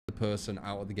person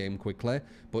out of the game quickly.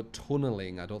 But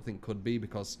tunneling, I don't think could be,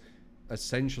 because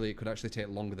essentially it could actually take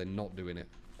longer than not doing it.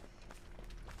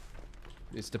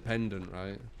 It's dependent,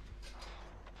 right?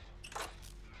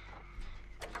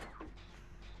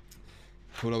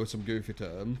 Coming up with some goofy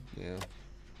term, yeah.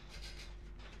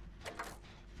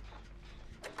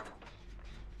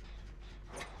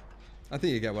 I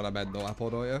think you get what I meant though, Apple,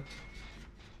 don't you?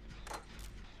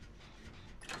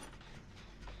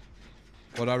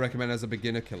 What I recommend as a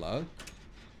beginner killer?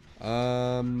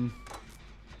 Gen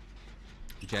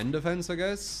defense, I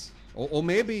guess? Or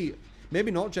maybe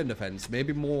not gen defense,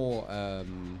 maybe more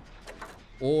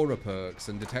aura perks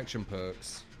and detection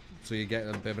perks. So you get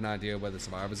a bit of an idea where the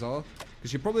survivors are.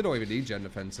 Because you probably don't even need gen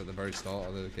defense at the very start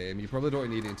of the game. You probably don't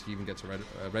need it until you even get to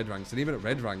red ranks. And even at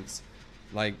red ranks,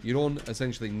 like, you don't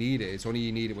essentially need it. It's only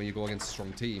you need it when you go against a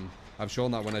strong team. I've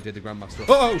shown that when I did the Grandmaster.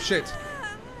 Oh, shit!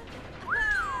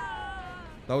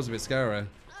 That was a bit scary.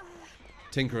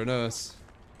 Tinker and Nurse.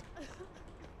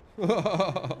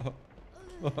 That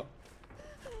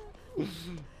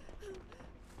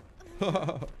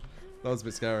was a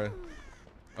bit scary.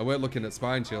 I weren't looking at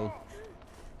Spine Chill.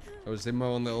 I was in my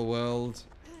own little world,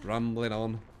 rambling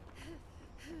on.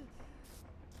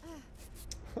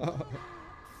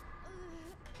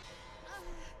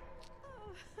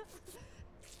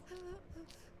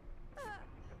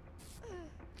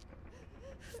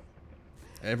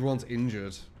 Everyone's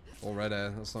injured already.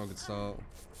 That's not a good start.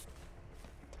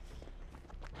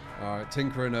 Alright,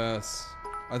 Tinker and Nurse.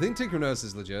 I think Tinker and Nurse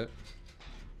is legit.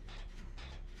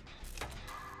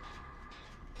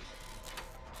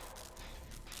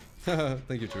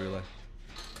 Thank you, truly.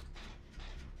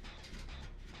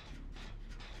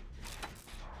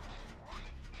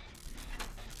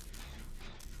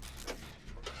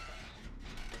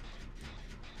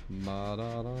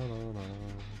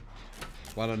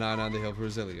 Why don't 9 on the hill for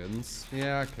resilience?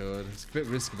 Yeah, I could. It's a bit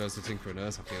risky versus Tinker and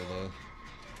Nurse, I feel, though.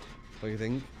 What do you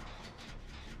think?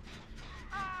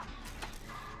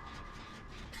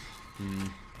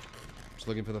 Just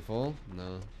looking for the fall?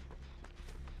 No.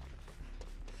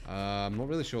 I'm not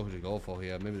really sure who to go for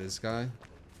here. Maybe this guy.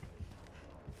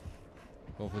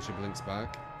 Hopefully she blinks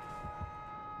back.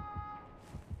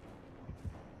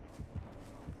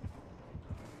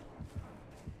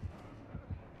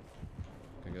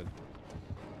 Okay, good.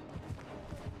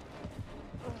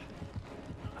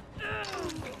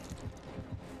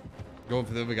 Going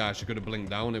for the other guy, she could have blinked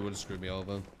down, it would have screwed me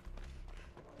over.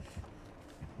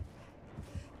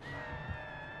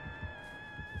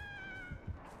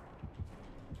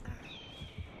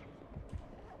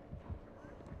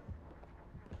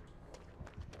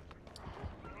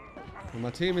 Well, my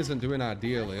team isn't doing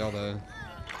ideally, are they?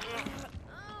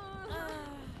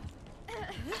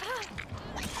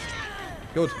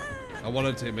 Good. I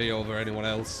wanted to me over anyone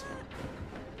else.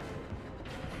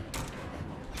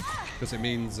 Because it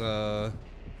means I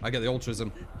get the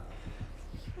altruism.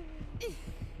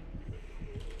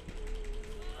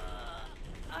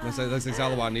 That's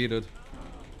exactly what I needed.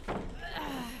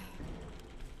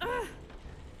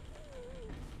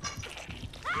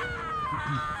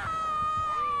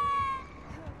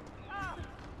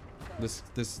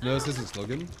 This nurse isn't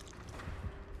slugging.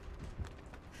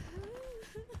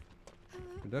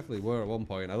 We definitely were at one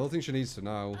point. I don't think she needs to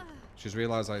now. She's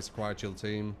realised that it's quite a chill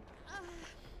team.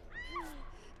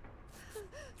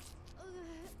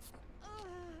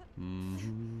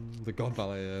 The God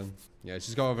Ballet, yeah,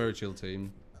 she's got a very chill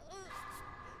team.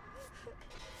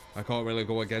 I can't really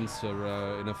go against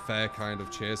her in a fair kind of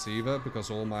chase either,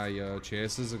 because all my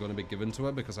chases are going to be given to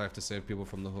her because I have to save people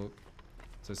from the hook.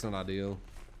 So it's not ideal.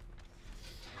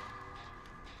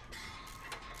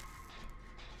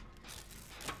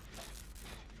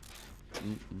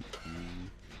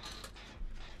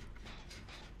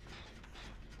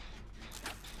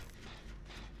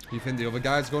 You think the other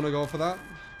guy's going to go for that?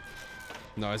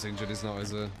 No, he's injured. He's not, is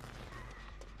he?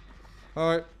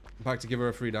 Alright. Back to give her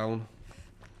a 3 down.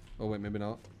 Oh, wait, maybe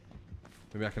not.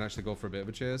 Maybe I can actually go for a bit of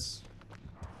a chase.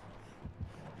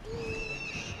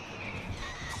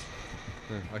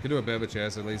 Yeah, I can do a bit of a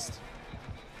chase at least.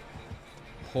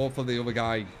 Hopefully the other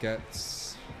guy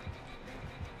gets...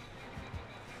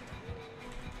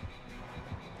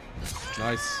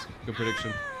 Nice. Good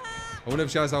prediction. I wonder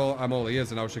if she has I'm all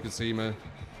ears and now she can see me.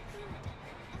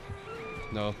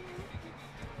 No.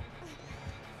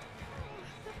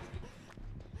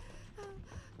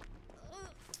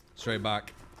 Straight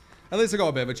back. At least I got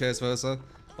a bit of a chase versa.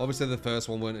 Obviously the first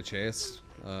one weren't a chase.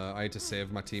 I had to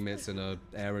save my teammates in an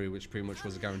area which pretty much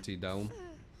was a guaranteed down.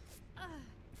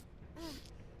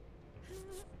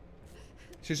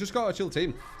 She's just got a chill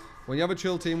team. When you have a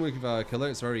chill team with killer,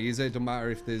 it's very easy. It doesn't matter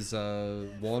if there's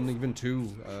one, even two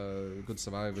good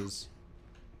survivors.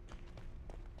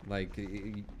 Like,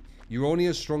 you're only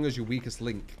as strong as your weakest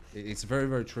link. It's very,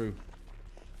 very true.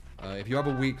 If you have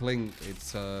a weak link,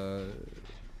 it's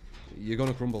you're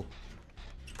gonna crumble.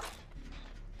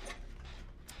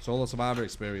 Solo survivor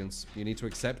experience. You need to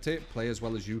accept it, play as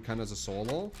well as you can as a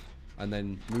solo, and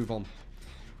then move on.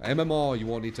 MMO, you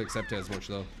won't need to accept it as much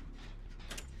though.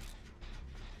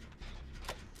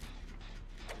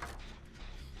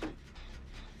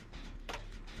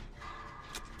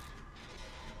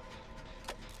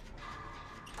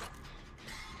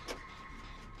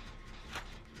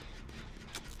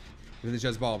 Village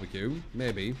has barbecue,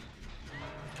 maybe.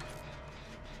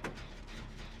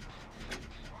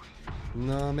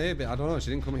 No, maybe. I don't know. She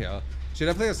didn't come here. She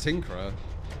definitely has Tinkerer,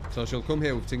 so she'll come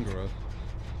here with Tinkerer.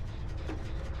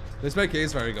 This make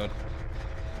is very good.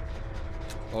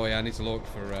 Oh yeah, I need to look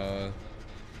for.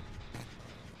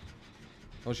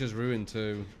 Oh, she has Ruin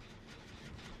too.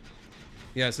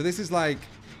 Yeah, so this is like,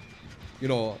 you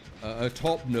know, a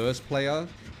top nurse player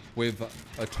with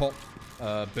a top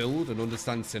build and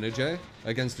understand synergy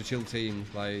against a chill team.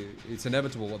 Like, it's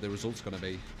inevitable what the result's gonna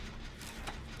be.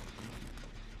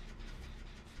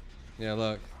 Yeah,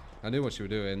 look, I knew what you were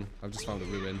doing. I've just found a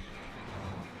Ruin.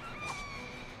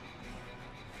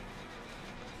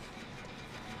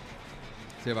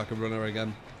 See if I can run her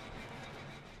again.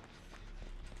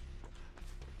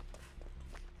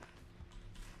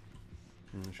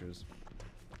 She is.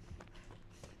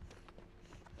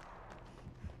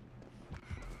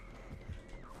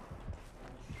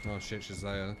 Oh shit, she's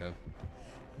there, okay.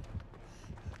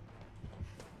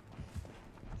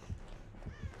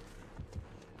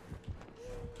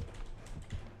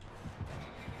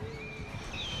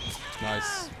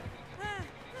 Nice.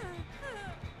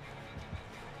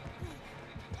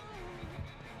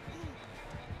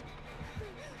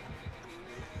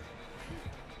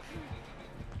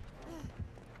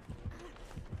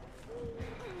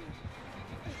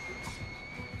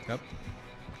 Yep.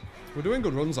 We're doing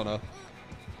good runs on her.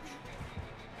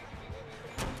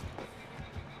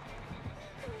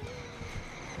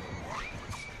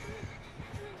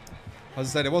 As I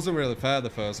said, it wasn't really fair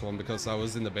the first one because I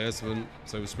was in the basement,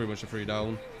 so it was pretty much a free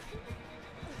down.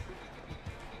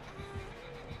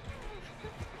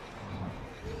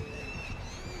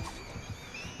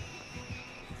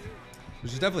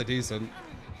 Which is definitely decent.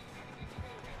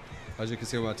 As you can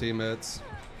see with my teammates.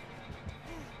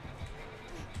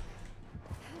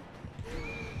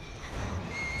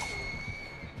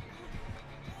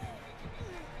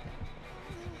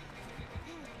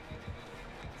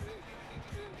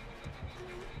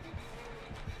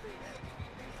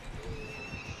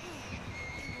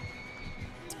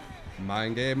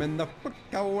 Mind game in the fuck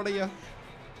out of you.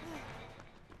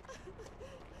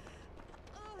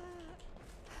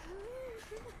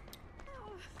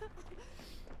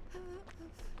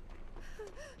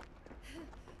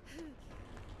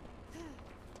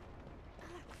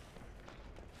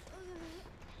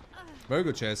 Very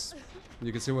good chase.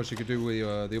 You can see what she could do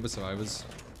with the other survivors.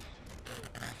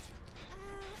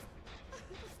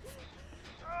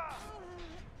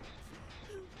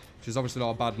 She's obviously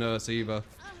not a bad nurse either.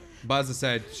 But as I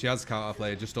said, she has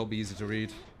counterplay, just don't be easy to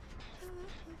read.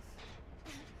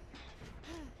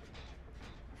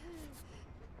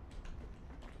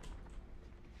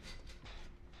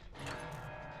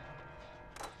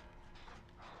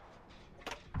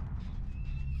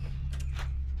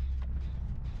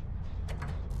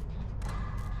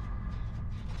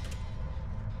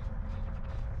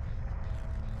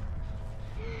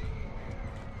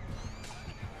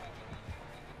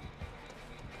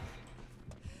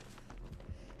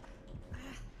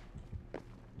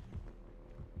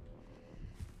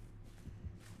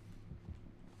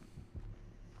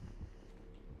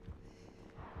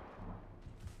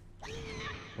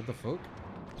 What the fuck?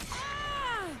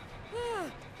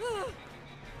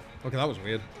 Okay, that was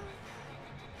weird.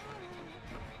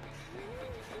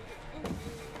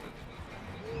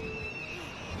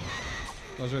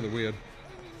 That was really weird.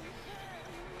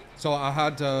 So I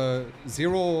had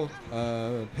 0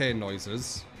 pain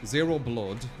noises, 0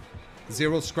 blood,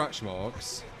 0 scratch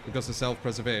marks because of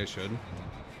self-preservation,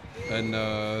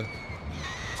 and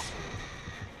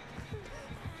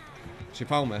she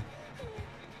found me.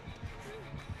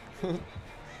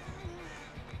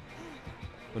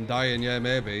 I'm dying, yeah,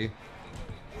 maybe.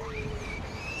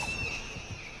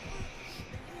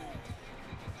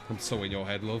 I'm so in your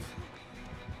head, love.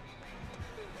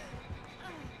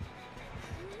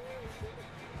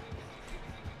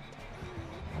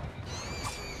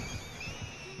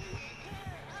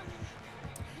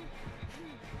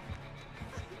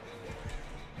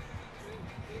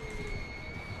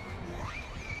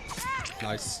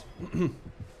 Nice. I mean,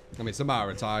 it's a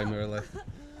matter of time, really.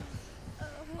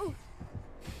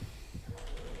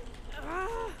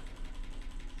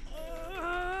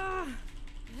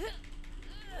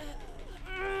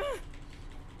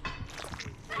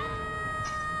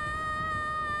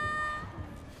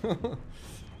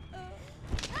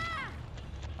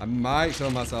 I might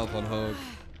kill myself on hook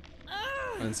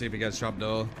and see if he gets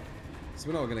trapdoor. So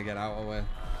we're not gonna get out of it.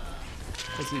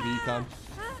 Let's see if he can.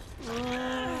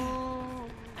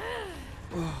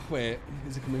 Oh, wait,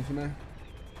 is he coming for me?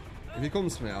 If he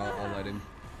comes for me, I'll let him.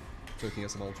 So he can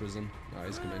get some altruism. Alright,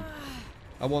 he's coming.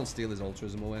 I won't steal his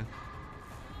altruism away.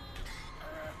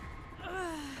 But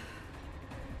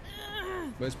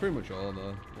it's pretty much all though.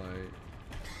 Like,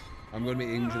 I'm going to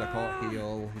be injured, I can't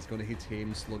heal. He's going to hit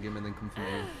him, slug him, and then come for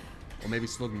me. Or maybe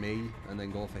slug me, and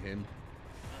then go for him.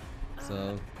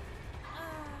 So,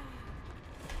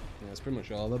 yeah, that's pretty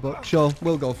much all there, but sure,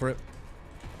 we'll go for it.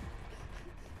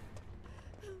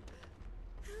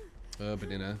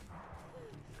 Urban inner.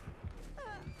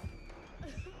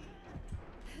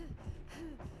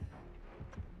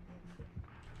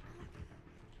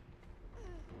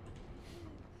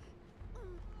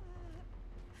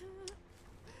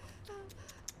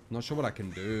 Not sure what I can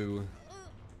do.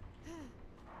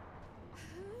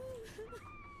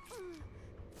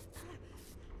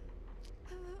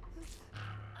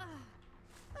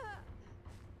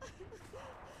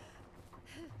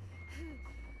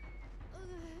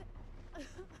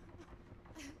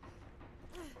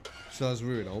 So let's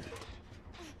root it up.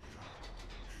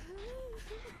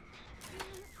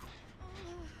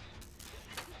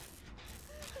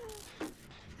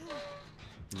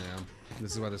 Yeah,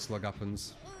 this is where the slug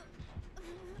happens.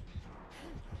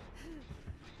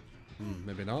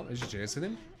 Maybe not. Is she chasing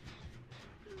him?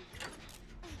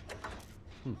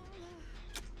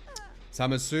 So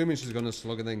I'm assuming she's going to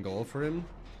slug and then go for him.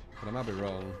 But I might be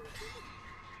wrong.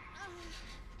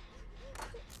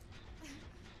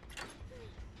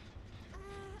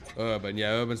 Urban.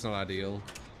 Yeah, Urban's not ideal.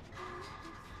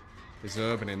 There's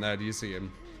Urban in there. Do you see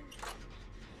him?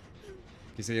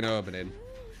 You see an Urban in?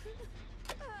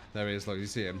 There he is. Look, you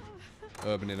see him?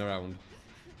 Urban in around.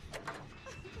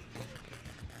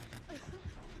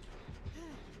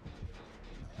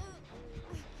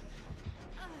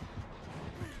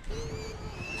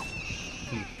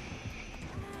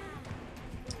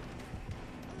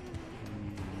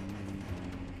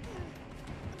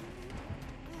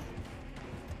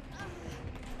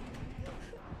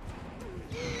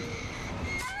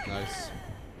 Nice.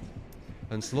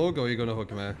 And Slogo, you're gonna hook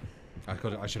him here.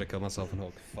 I should have killed myself on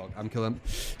hook. Fuck, I'm killing.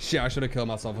 Shit, I should have killed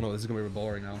myself on hook. This is gonna be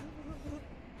boring now.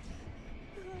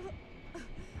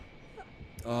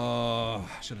 Oh,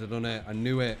 I should have done it. I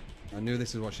knew it. I knew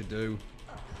this is what she'd do.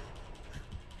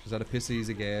 She's had a piss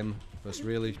easy game versus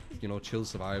really, you know, chill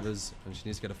survivors, and she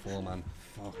needs to get a 4-man.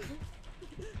 Fuck.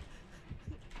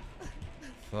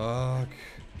 Fuck.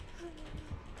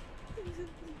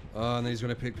 Oh, and then he's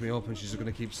going to pick me up and she's going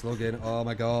to keep slugging. Oh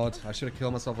my god. I should have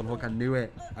killed myself on hook. I knew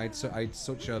it. I had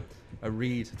such a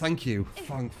read. Thank you.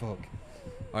 Thank fuck.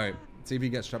 Alright. See if he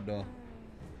gets trapdoor.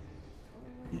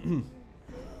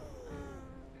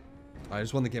 I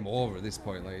just want the game over at this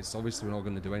point. Like, it's obviously we're not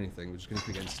going to do anything. We're just going to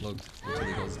keep getting slugged until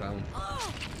he goes down.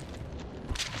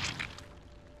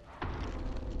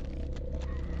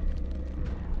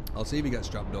 I'll see if he gets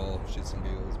trapdoor. Shits and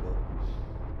giggles, but...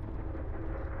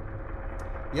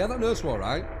 Yeah, that nurse were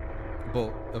alright,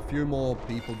 but a few more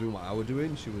people doing what I was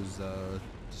doing, she was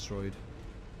destroyed.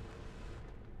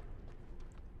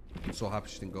 I'm so happy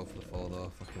she didn't go for the 4 though,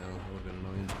 fucking hell, that would have been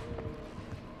annoying.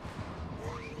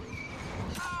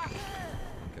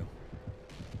 Okay.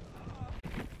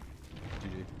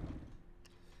 GG.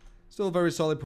 Still a very solid